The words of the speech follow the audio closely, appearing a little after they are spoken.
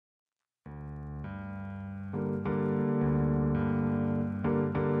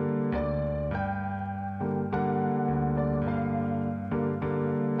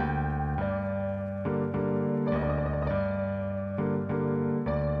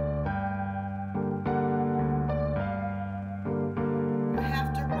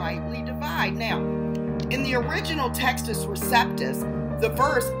divide. Now, in the original Textus Receptus, the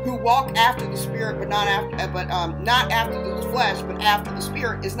verse "who walk after the Spirit, but not after the flesh, but after the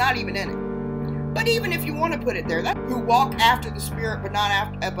Spirit" is not even in it. But even if you want to put it there, that "who walk after the Spirit, but not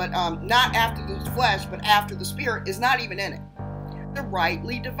after the flesh, but after the Spirit" is not even in it. To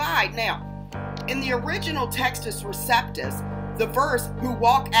rightly divide. Now, in the original Textus Receptus, the verse "who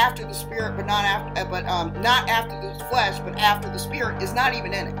walk after the Spirit, but not after the flesh, but after the Spirit" is not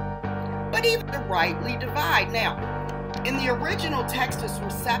even in it. But even to rightly divide. Now, in the original Textus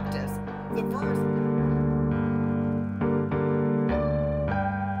Receptus, the verse